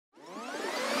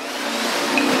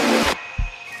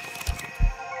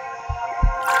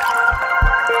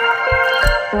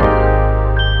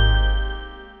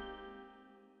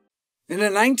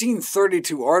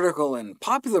1932 article in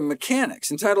Popular Mechanics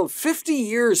entitled 50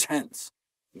 Years Hence,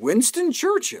 Winston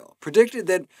Churchill predicted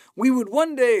that we would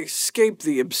one day escape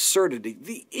the absurdity,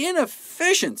 the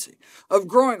inefficiency of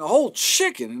growing a whole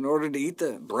chicken in order to eat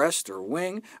the breast or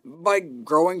wing by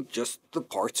growing just the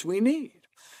parts we need.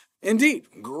 Indeed,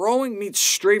 growing meat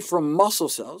straight from muscle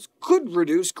cells could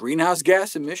reduce greenhouse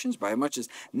gas emissions by as much as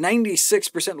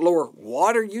 96%, lower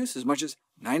water use as much as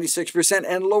 96%,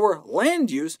 and lower land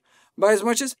use by as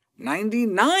much as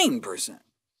 99%.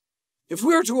 If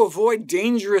we are to avoid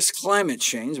dangerous climate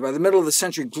change by the middle of the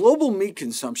century, global meat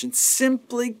consumption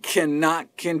simply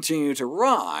cannot continue to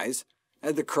rise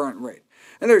at the current rate.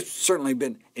 And there's certainly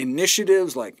been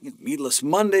initiatives like Meatless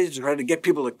Mondays to try to get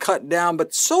people to cut down,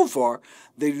 but so far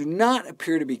they do not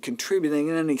appear to be contributing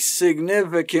in any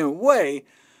significant way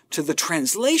to the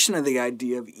translation of the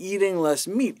idea of eating less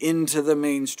meat into the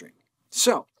mainstream.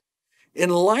 So, in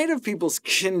light of people's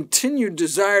continued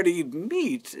desire to eat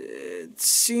meat, it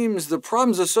seems the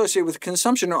problems associated with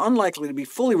consumption are unlikely to be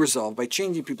fully resolved by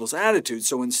changing people's attitudes,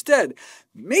 so instead,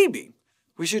 maybe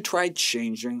we should try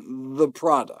changing the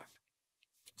product.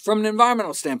 From an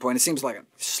environmental standpoint, it seems like a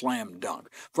slam dunk.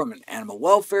 From an animal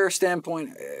welfare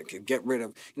standpoint, it could get rid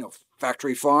of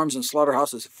factory farms and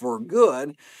slaughterhouses for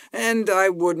good, and I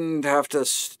wouldn't have to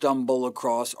stumble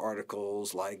across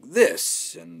articles like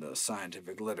this in the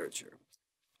scientific literature.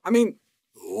 I mean,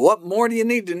 what more do you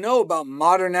need to know about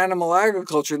modern animal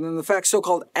agriculture than the fact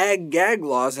so-called ag-gag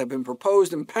laws have been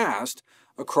proposed and passed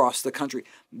across the country,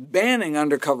 banning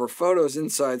undercover photos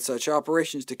inside such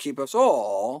operations to keep us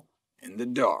all in the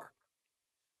dark.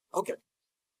 Okay,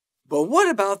 but what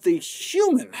about the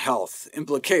human health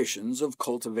implications of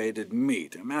cultivated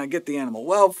meat? I mean, I get the animal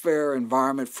welfare,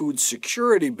 environment, food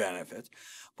security benefits,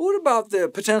 but what about the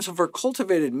potential for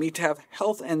cultivated meat to have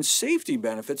health and safety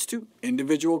benefits to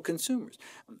individual consumers?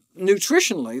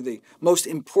 Nutritionally, the most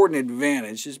important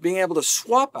advantage is being able to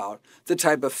swap out the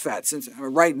type of fat, since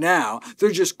right now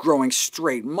they're just growing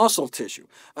straight muscle tissue,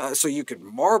 so you could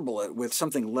marble it with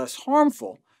something less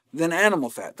harmful than animal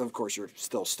fat, though of course you're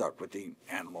still stuck with the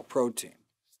animal protein.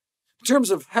 In terms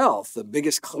of health, the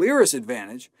biggest, clearest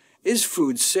advantage is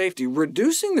food safety,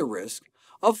 reducing the risk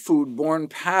of foodborne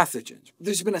pathogens.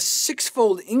 There's been a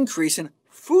 6-fold increase in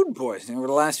food poisoning over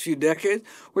the last few decades.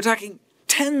 We're talking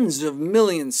tens of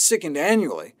millions sickened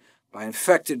annually by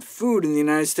infected food in the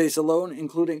United States alone,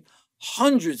 including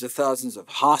hundreds of thousands of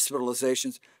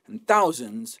hospitalizations and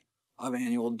thousands of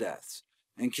annual deaths.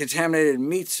 And contaminated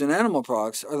meats and animal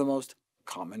products are the most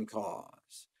common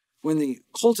cause. When the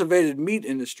cultivated meat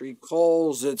industry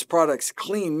calls its products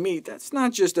clean meat, that's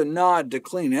not just a nod to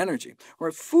clean energy,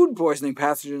 where food poisoning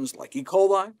pathogens like E.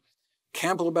 coli,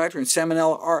 Campylobacter, and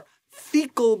Salmonella are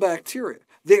fecal bacteria.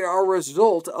 They are a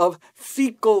result of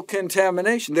fecal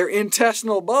contamination. They're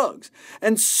intestinal bugs,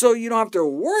 and so you don't have to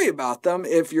worry about them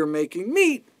if you're making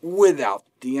meat without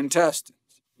the intestines.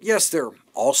 Yes, there are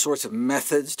all sorts of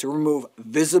methods to remove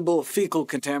visible fecal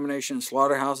contamination in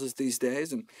slaughterhouses these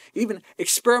days, and even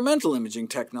experimental imaging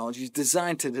technologies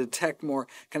designed to detect more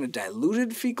kind of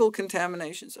diluted fecal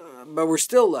contaminations, but we're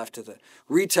still left at the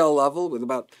retail level with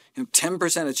about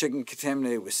 10% of chicken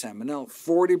contaminated with Salmonella,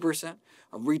 40%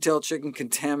 of retail chicken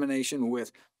contamination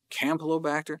with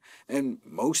Campylobacter, and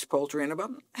most poultry, and about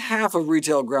half of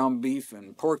retail ground beef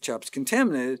and pork chops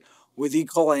contaminated with E.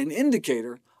 coli, an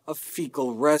indicator of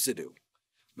fecal residue.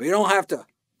 But you don't have to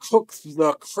cook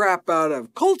the crap out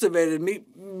of cultivated meat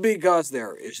because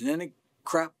there isn't any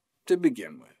crap to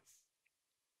begin with.